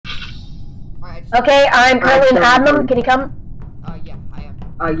Okay, I'm currently an admin. Can you come? Yeah, I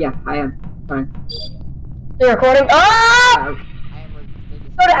am. Yeah, I am. Fine. You're recording? Oh! I am.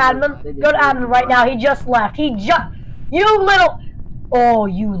 Go to admin. Go to admin right now. He just left. You little. Oh,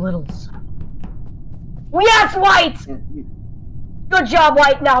 you little. Yes, White. Good job,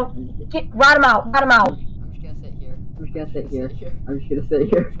 White. Now, rat him out. Rat him out. I'm just gonna sit here. I'm just gonna sit here. I'm just gonna sit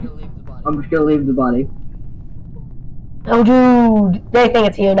here. I'm just gonna leave the body. I'm just gonna leave the body. Oh, dude. They think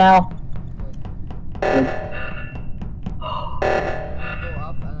it's you now. I'm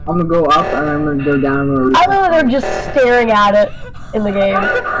gonna go up and I'm gonna go down. I know they're just staring at it in the game.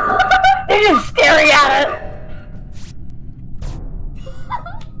 They're just staring at it.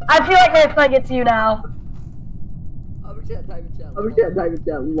 I feel like they think it's you now. I'm just gonna type in chat. I'm just gonna type in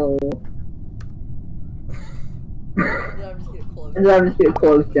chat, lol. And then I'm just gonna close And then I'm just gonna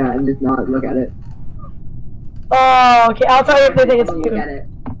close chat and just not look at it. Oh, okay. I'll tell you if they think it's Look you. at it.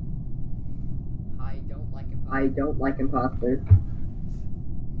 I don't like imposters.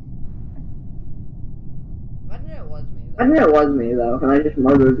 I didn't know it was me. I knew it was me though, and I just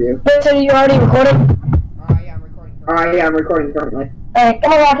murdered you. Wait, so you already recording? Yeah, I'm recording. Alright, yeah, I'm recording currently. Alright,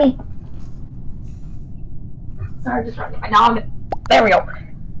 come on, Rocky. Sorry, just trying to get my dog. There we go.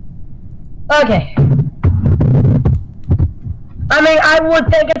 Okay. I mean, I would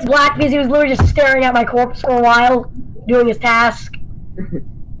think it's Black because he was literally just staring at my corpse for a while, doing his task.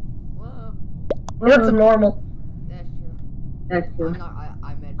 Whoa. It's normal. That's true. That's true.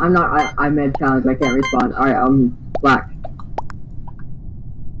 I'm not. I made challenge, I can't respond. Alright, Black.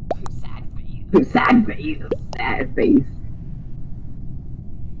 Sad face. Sad face. Sad face.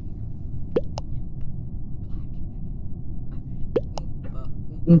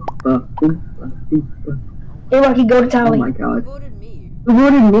 Hey, Rocky, go to Oh Tally. my god. Who voted me? Who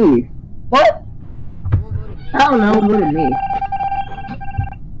voted me? What? Who voted me? I don't know. Who voted me?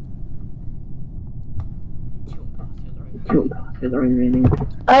 Two imposters are remaining.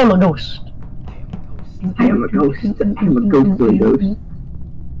 I am a ghost. I am a ghost. I am a ghostly ghost.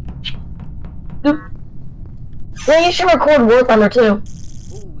 Yeah, you should record War Thunder too.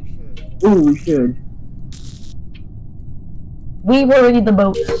 Ooh, we should. We were the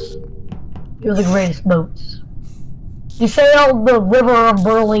boats. You're the greatest boats. You sailed the river of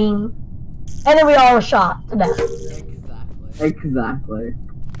Berlin, and then we all were shot to death. Exactly.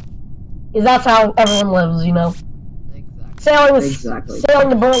 Because that's how everyone lives, you know. Sailing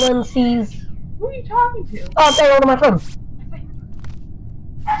the Berlin seas. Who are you talking to? Oh, I'm saying one of my friends.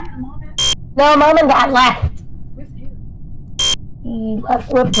 No, Mom and Dad left. Where's Taylor? He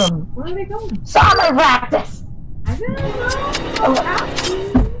left with them. Where are they going? Soccer practice! I don't know.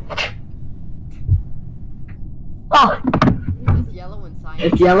 Oh, It's yellow and cyan.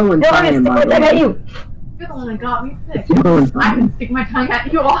 It's yellow and no, I'm cyan, gonna by stick the my tongue at way. you. You're the one that got me sick. It's yellow and I cyan. can stick my tongue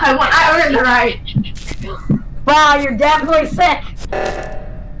at you all I want. I earned the right. Wow, you're definitely sick.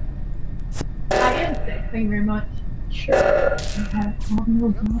 I am sick. Thank you very much. Sure.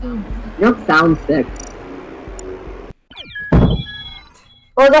 You don't sound sick.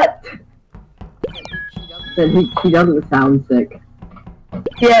 What was that? Said he doesn't sound sick.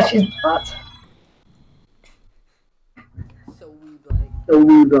 Yeah, she's not. So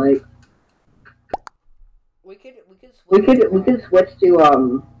we like We could we could switch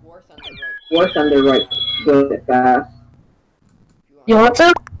to War Thunder right really fast. You want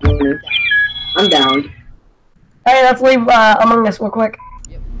to? I'm down. Hey, let's leave Among Us real quick.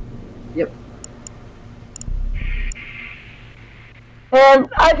 Yep. And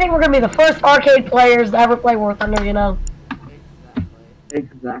I think we're gonna be the first arcade players to ever play War Thunder, you know.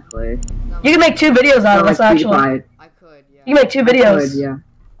 Exactly. You can make 2 videos out of this, actually. I could, yeah. You can make 2 videos. Good, yeah.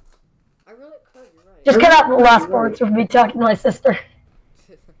 I really could, you're right. Just cut out the last parts of me talking to my sister.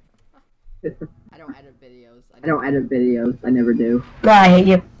 I don't edit videos. I don't edit videos. I never do. Nah, I hate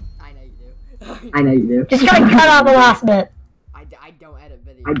you. I know you do. I know you do. Just try and cut out the last bit. I don't edit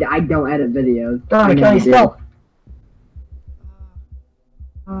videos. I don't edit videos. I'm I gonna know kill you you do. still.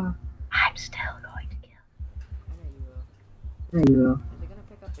 I'm still going to kill. I know you will. There you go. They're gonna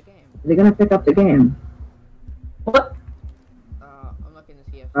pick up the game. They're gonna pick up the game. What? I'm looking to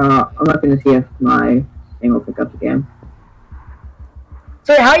see if... I'm not gonna see if my thing will pick up the game.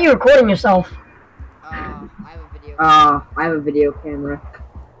 Sorry, how are you recording yourself? I have a video. I have a video camera.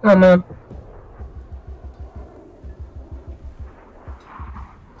 Oh man.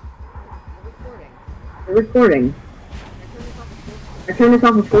 They're recording. They're recording. I turned this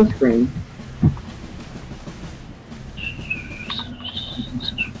off of full screen.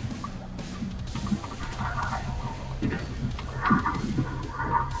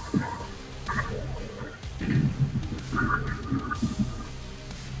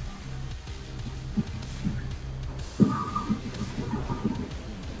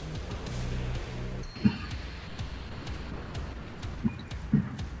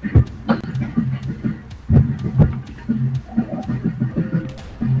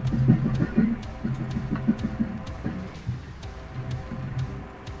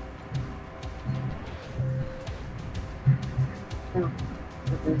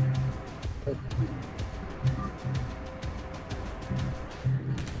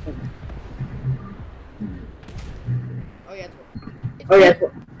 Oh yeah,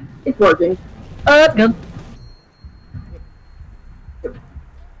 it's working. Oh, that's good.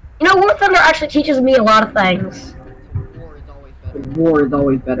 You know, War Thunder actually teaches me a lot of things. War is always better. War is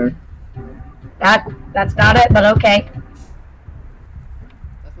always better. That's not it, but okay.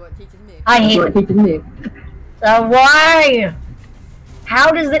 That's what it teaches me. I hate War it. teaches me. So why?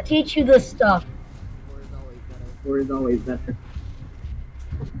 How does it teach you this stuff? War is always better. War is always better.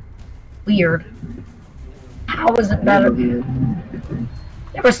 Weird. How is it better? Weird.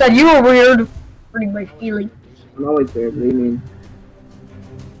 Never said you were weird. Hurting my feelings. I'm always weird. What do you mean?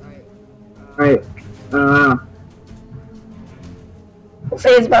 Alright. Alright. Say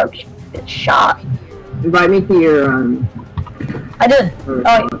it's about get shot. Invite me to your I did.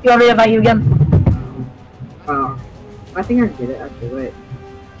 Oh, you want me to invite you again? I think I did it actually. Wait.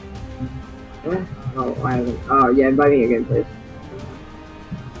 What? Oh, I haven't. Oh, yeah. Invite me again, please.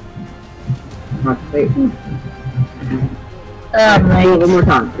 Wait. Right. One more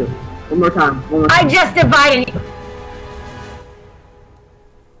time. One more time. One more time. I just invited you.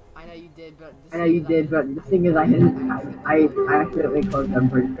 I know you did, but I know you did, but the thing is, I accidentally closed them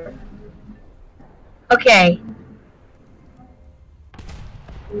pretty sure. Okay.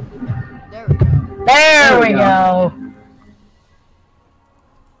 there we go. There we go.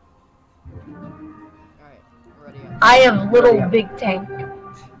 Alright, we're ready. I have little big tank. I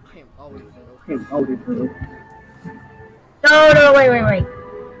am always little. Okay, oh, this is No, wait.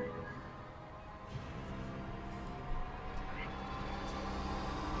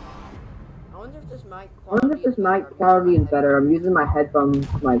 I wonder if this mic I wonder if this mic quality is better. I'm using my headphone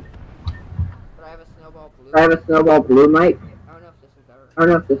mic. But I have a snowball blue. I have a Snowball Blue mic. I don't know if this is better. I don't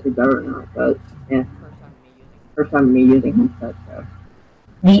know if this is better or not, but yeah. First time me using First time me using headset, so.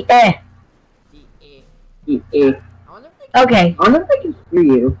 The the Eh. I wonder if they can. Okay. I wonder if they can hear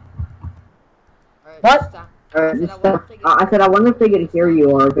you. Alright, What? stop. Alright, I just wonder if they can- I said I wonder if they can hear you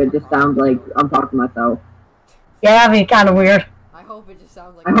or if it just sounds like I'm talking to myself. Yeah, that'd be kind of weird. I hope it just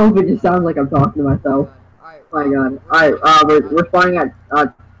sounds like. I hope it just sounds like I'm talking to myself. Alright. Oh my god. Alright, we're spawning at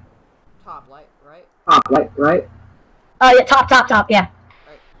Top light, right? top, right? Oh, yeah, top, yeah.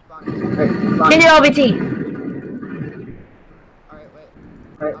 Alright, spawning. Alright, Give spawning. me LBT. Alright, wait.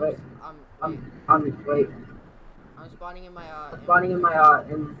 Alright, wait. Wait. Wait. I'm spawning in my Spawning in my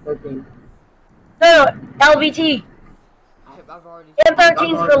M13. No, LBT. I've already.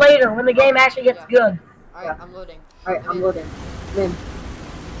 M13's for later, when the game actually gets good. Alright, I'm loading. Alright, I'm loading. Then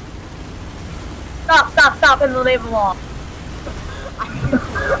Stop, in the name of law.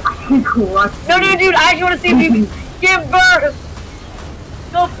 what? No, dude, I actually want to see if you can give birth.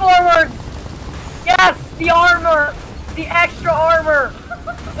 Go forward. Yes, the armor. The extra armor.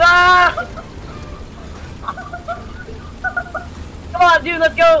 Ah! Come on, dude,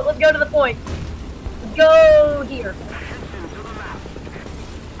 let's go to the point. Let's go here.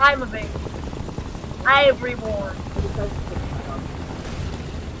 I'm a baby. I am reborn.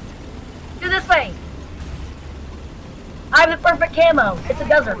 Do this way. I have the perfect camo. It's a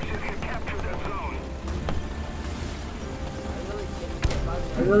desert.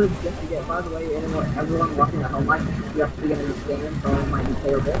 I really just to get, by the way, everyone watching at home might just be understand, so it might be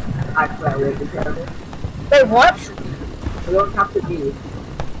terrible. Actually, I will be terrible. Wait, what? We don't have to be.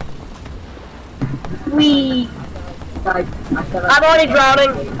 I'm already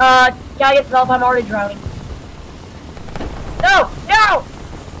drowning. Can I get some help? I'm already drowning. No!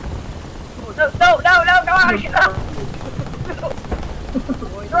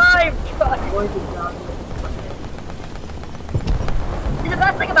 Drive! See, the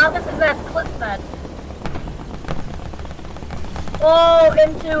best thing about this is that it's clip fed. Oh,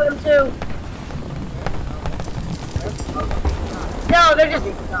 M2. No, they're just...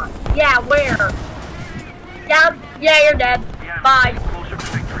 Yeah, where? Down? Yeah, you're dead. Bye.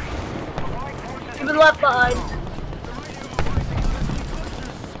 You've been left behind.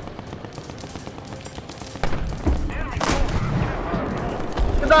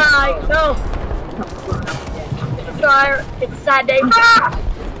 Goodbye. No. Sorry, it's a sad day. Ah!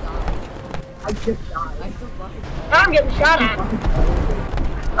 I just died. I'm getting shot at.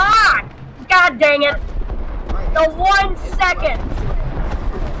 Ah! God dang it. The 1 second.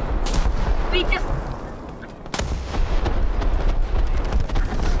 We just...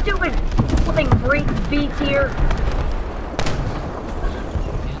 Stupid flipping B tier.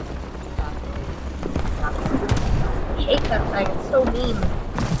 I hate that thing, it's so mean.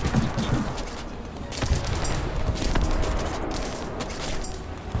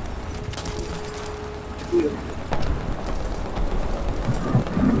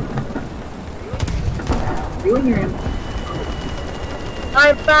 You and your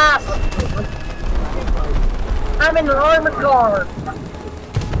I'm fast. I'm in an armored car.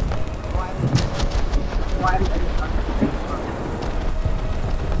 why I'm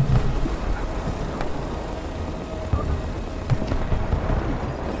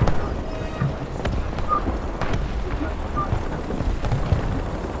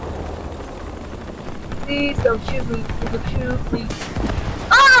Please don't shoot me. Please don't shoot me.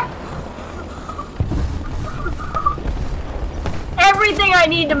 Ah! Everything I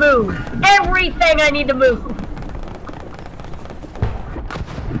need to move. Everything I need to move.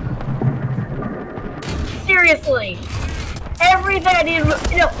 Seriously. Everything I need to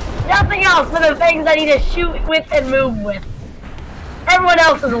move. You know, nothing else but the things I need to shoot with and move with. Everyone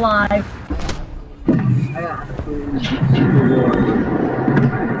else is alive. I got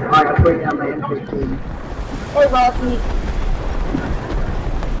Alright, I'm putting down my M15. Hey, Rocky.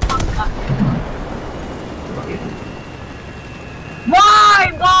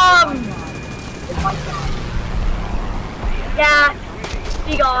 Why, Mom? Yeah,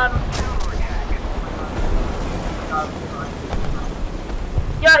 be gone.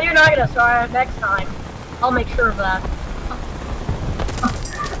 Yeah, you're not gonna start it next time. I'll make sure of that.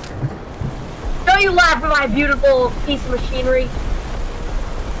 Don't you laugh at my beautiful piece of machinery.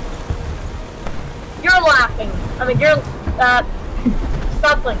 You're laughing. I mean, you're,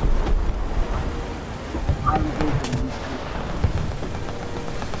 something.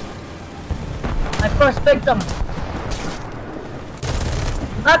 My first victim.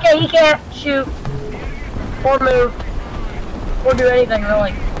 Okay, he can't shoot. Or move. Or do anything,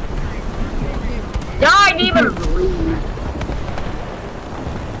 really. Die, demon!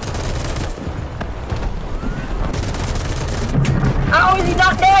 How is he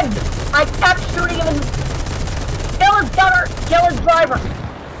not dead? I kept shooting him and kill his gunner, kill his driver.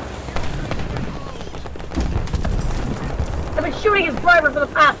 I've been shooting his driver for the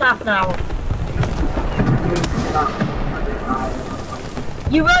past half an hour.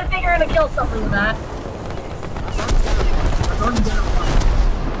 You really think you're gonna kill something with that?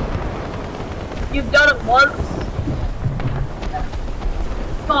 You've done it once?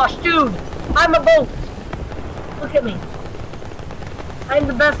 Gosh, dude, I'm a boat. Look at me. I'm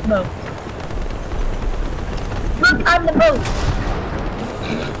the best boat. Look, I'm the boat.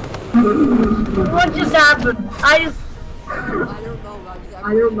 What just happened? I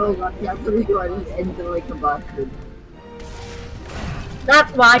don't know, Rocky. I'm pretty sure I just instantly combusted.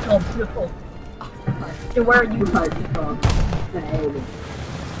 That's what I call beautiful. To where you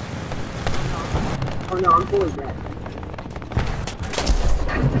Oh no, I'm fully dead.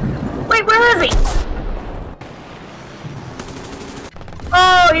 Wait, where is he?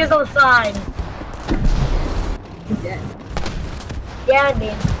 Oh, he's on the side. He's dead. Yeah, I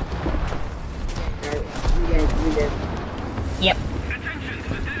mean. Alright, you dead. Yep.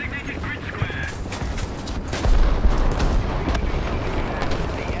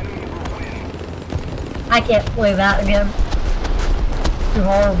 I can't play that again. Too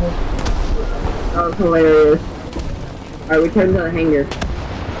horrible. That was hilarious. Alright, we turned to the hangar.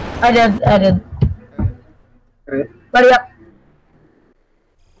 I did. Alright. Ready up.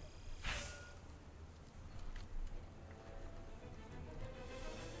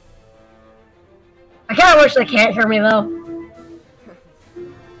 I kinda wish they can't hear me though.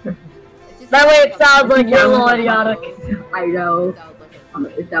 That way it sounds like you're a little idiotic. I know.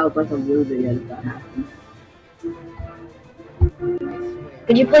 It sounds like I'm losing it if that happens.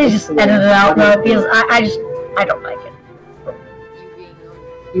 Could you please just edit it out though? Because I don't like it.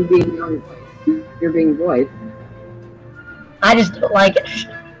 You're being voiced. I just don't like it.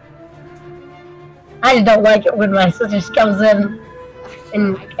 I just don't like it when my sister just comes in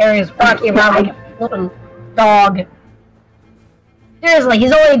and Carrie's walking around like a flippin' dog. Seriously,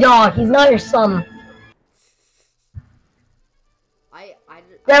 he's only a dog. He's not your son.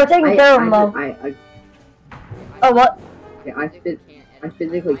 Yeah, we're taking care of him though. Oh, what? Yeah, I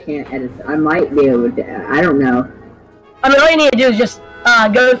physically can't edit. I might be able to. I don't know. I mean, all you need to do is just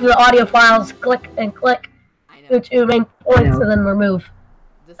go through the audio files, click, go to main points, and then remove.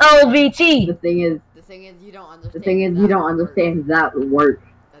 LVT. The thing is, you don't understand that works.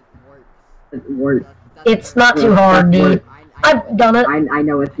 That works. It's not too hard, dude. I've done it. I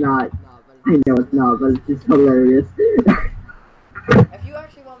know it's not. I know it's not, but it's just hilarious.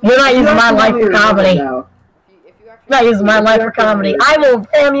 You're not using my life for comedy. You're not using my life for comedy. I will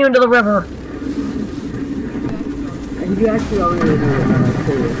ram you into the river. And you actually already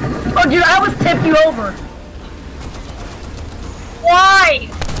know. Oh, dude, I was tip you over. Why?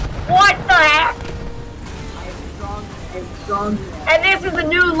 What the heck? And this is a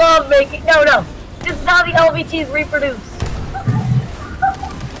new love making. No. This is how the LVTs reproduce.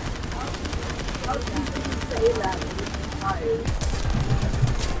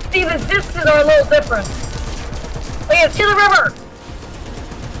 See, the sisters are a little different. Wait, to the river!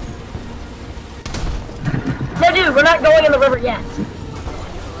 No, dude, we're not going in the river yet.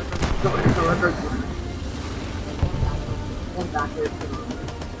 Go into the river. One back there.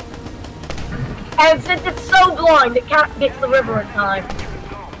 And since it's so blind, it can't get to the river in time.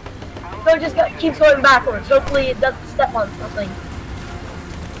 So it just keeps going backwards. Hopefully it doesn't step on something.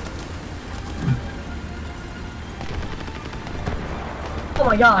 Oh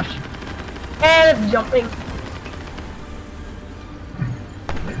my gosh. And it's jumping.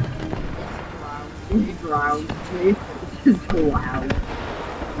 He drowned me. Just wow.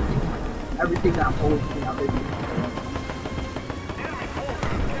 Everything that holds me up is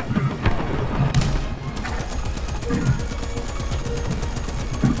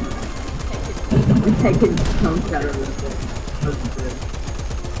we're taking chunks out of this. That's good.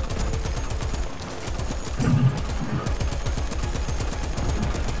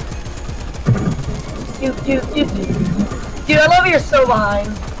 Dude, I love you're so behind.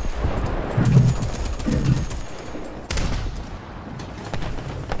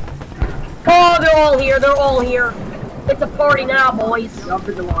 Oh, they're all here, they're all here. It's a party now, boys. Jump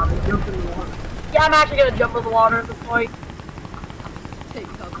in the water, jump in the water. Yeah, I'm actually gonna jump in the water at this point. Take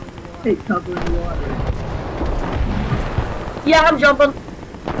cover in the water. Take cover in the water. Yeah, I'm jumping.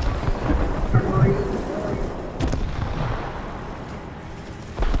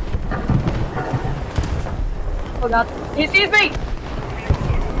 Oh god, he sees me!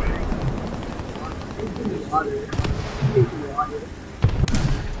 Take the water. Take the water.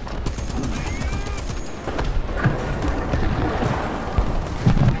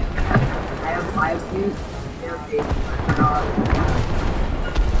 I have used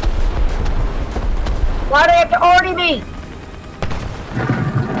Why do they have to already me?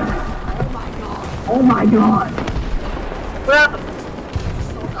 oh my god! What happened?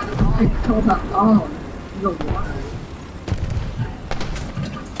 It's so hot. Oh, the water.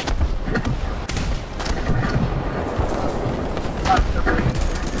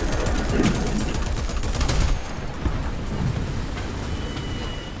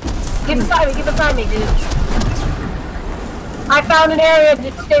 Get beside me, dude. I found an area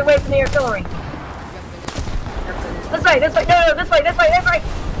to stay away from the artillery. This way, no, this way.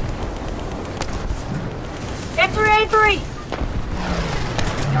 A3!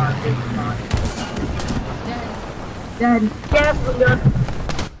 Dead. Yes, we're good.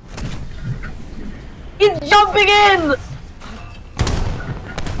 He's jumping in!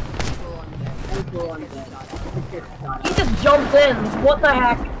 He just jumped in. What the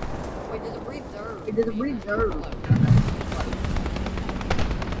heck? Wait, there's a reserve. It is a reserve.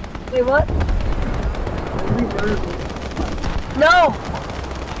 Wait, what? Reserve. No!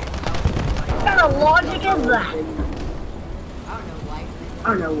 What kind of logic is that? I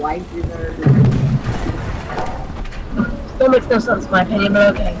don't know, life reserve. Still makes no sense in my opinion,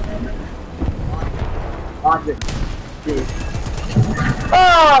 but okay. Logic. Dude.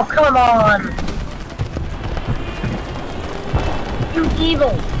 Oh, come on! You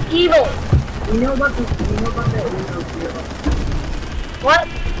evil! Evil! You know about the Uno Zero? What?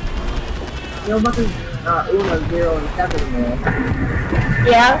 You know about the Uno Zero and 7 there?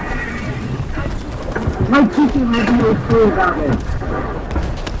 Yeah? My teacher had to know clue about it.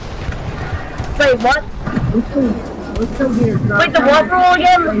 Wait, what? Let's go here. Wait, the what rule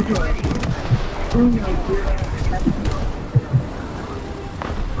again? Uno Zero.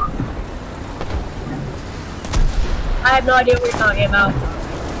 I have no idea what you're talking about.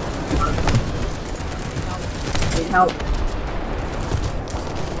 Need help.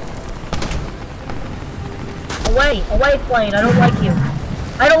 Away plane, I don't like you.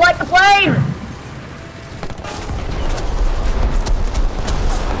 I don't like the plane!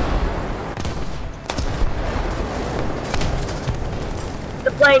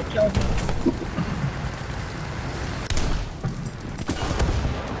 The plane killed me.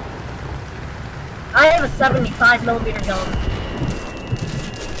 I have a 75mm gun.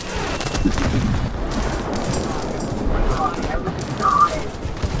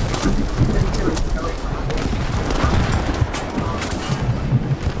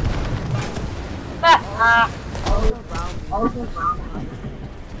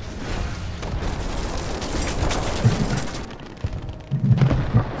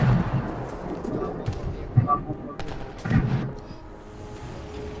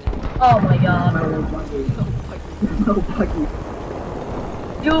 Oh my god. No buggy.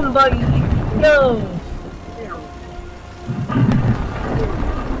 Doom buggy, go!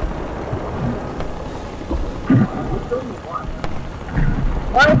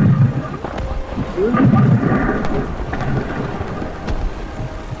 What?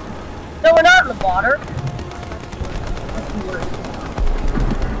 No, we're not in the water.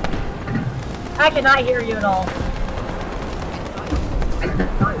 I cannot hear you at all. I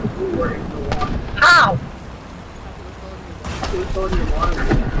thought you were in the water. Ow! You were going in the water.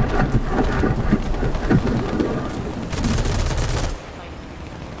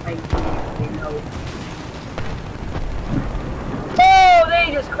 I know. Oh,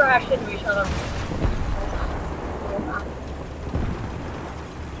 they just crashed into each other.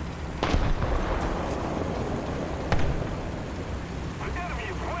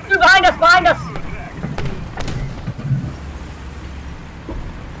 Dude, behind us, behind us!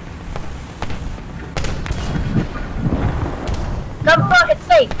 Come front, it's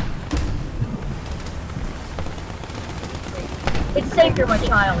safe. It's safe here, my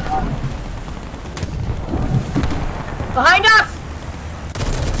child. Behind us!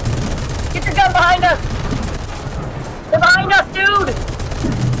 Get your gun behind us! They're behind us, dude!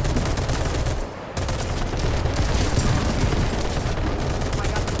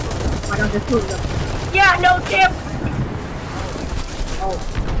 I got this one. Yeah, no, Tim! Oh,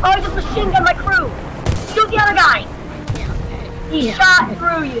 I just machine gun my crew! Shoot the other guy! He shot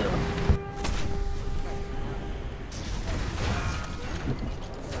through you!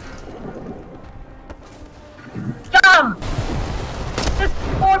 Scum! This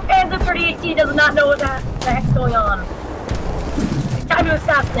poor Panzer 30AT does not know what the heck's going on. It's time to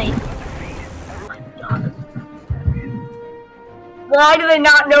assassinate. Oh my god. Why do they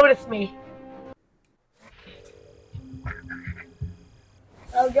not notice me?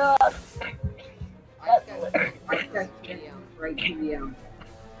 Oh god. Right to the,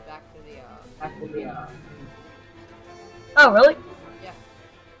 back to the, Oh, really? Yeah.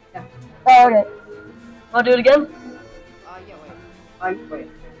 Yeah. Oh, okay. Wanna do it again? Yeah, wait. wait.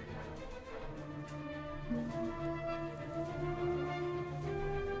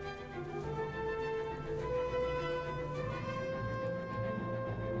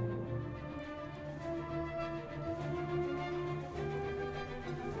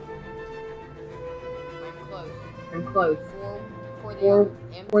 I'm close.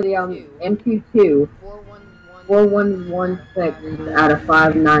 For the MQ2, 4116 out of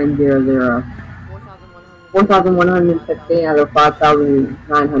 5900. 4115 out of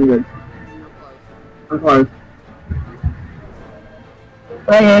 5900. I'm close.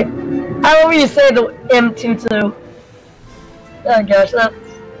 Okay. How about you say the M22? Oh gosh, that's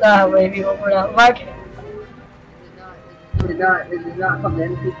not how many people were out. Mike? It is not called the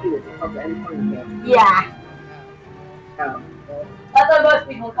MQ2, it's called the M22. Yeah. Oh. That's what most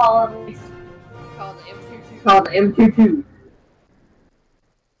people call it, at least. Called the M22. It's called the M22.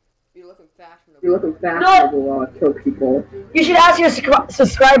 You're looking fashionable. You're looking fashionable while I kill people. You should ask your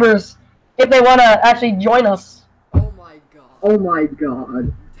subscribers if they want to actually join us. Oh my god. Oh my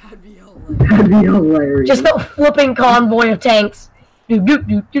god. That'd be hilarious. That'd be hilarious. Just a flipping convoy of tanks. Squad.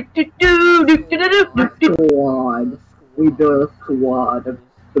 We built a squad of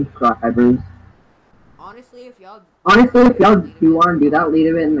subscribers. Honestly, if y'all do want to do that,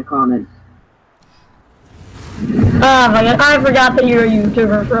 leave it in the comments. Oh my god, I forgot that you're a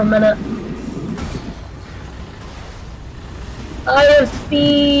YouTuber for a minute. I have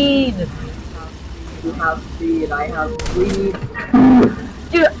speed! You have speed, I have speed.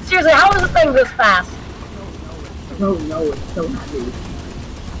 Dude, seriously, how is this thing this fast? I don't know, it's so heavy.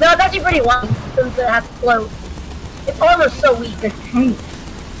 No, it's actually pretty light since it has to float. Its armor's so weak. It's a tank.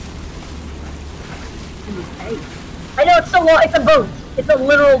 I know, it's so long, it's a boat. It's a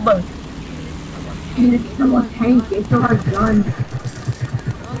literal boat. And it's still a tank, it's still a gun.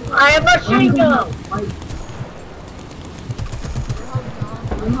 I have machine gun!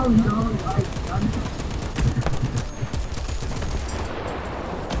 Oh no, like gun.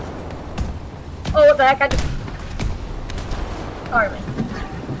 Oh, what the heck, I just... Sorry, man.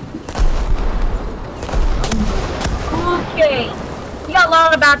 Okay. We got a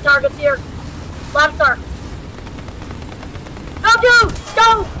lot of bad targets here. A lot of targets. No, dude!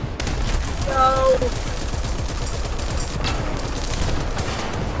 Go! No.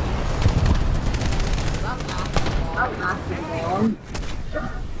 Not lasting long.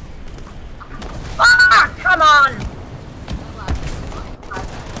 Ah, come on!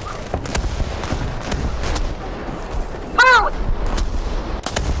 Oh!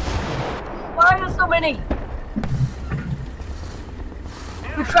 Why are there so many?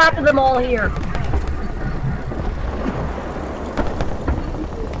 We trapped them all here.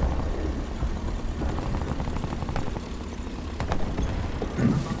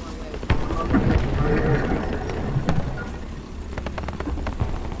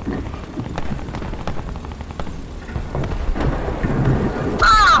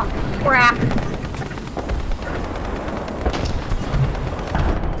 Ah! Crap.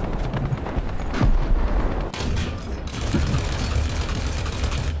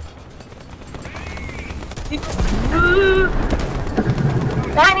 I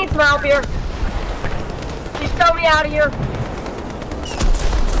need some help here. Please throw me out of here.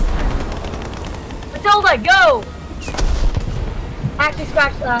 Matilda, go! Actually,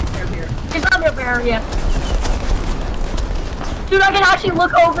 scratch that. She's not in the area. Dude, I can actually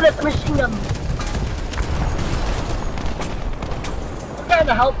look over this machine gun. What kind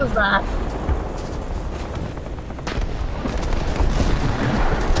of help is that?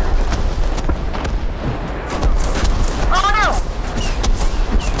 Oh no!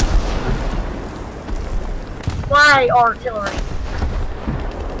 Why artillery?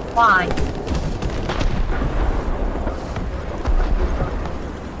 Why?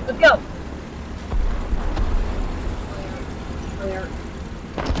 Let's go. Clear.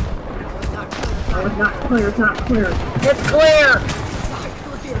 Oh, it's not clear. It's not clear. It's clear.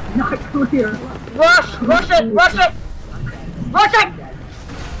 Not clear. Rush! Rush it! Rush it! Rush it!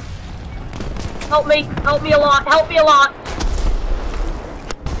 Help me! Help me a lot! Help me a lot!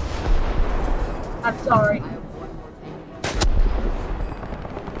 I'm sorry.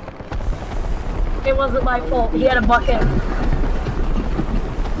 It wasn't my fault. He had a bucket.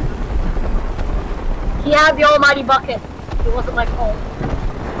 He had the almighty bucket. It wasn't my fault.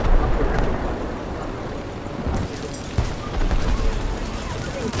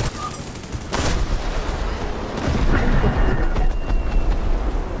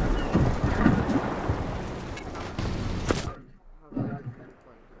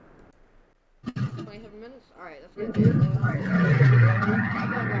 Alright, that's good. If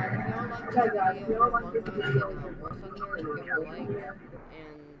you don't like this video, worse on here, give it a like,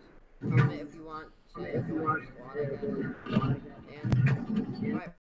 and comment if you want to, if you want to squad, I guess. And, bye.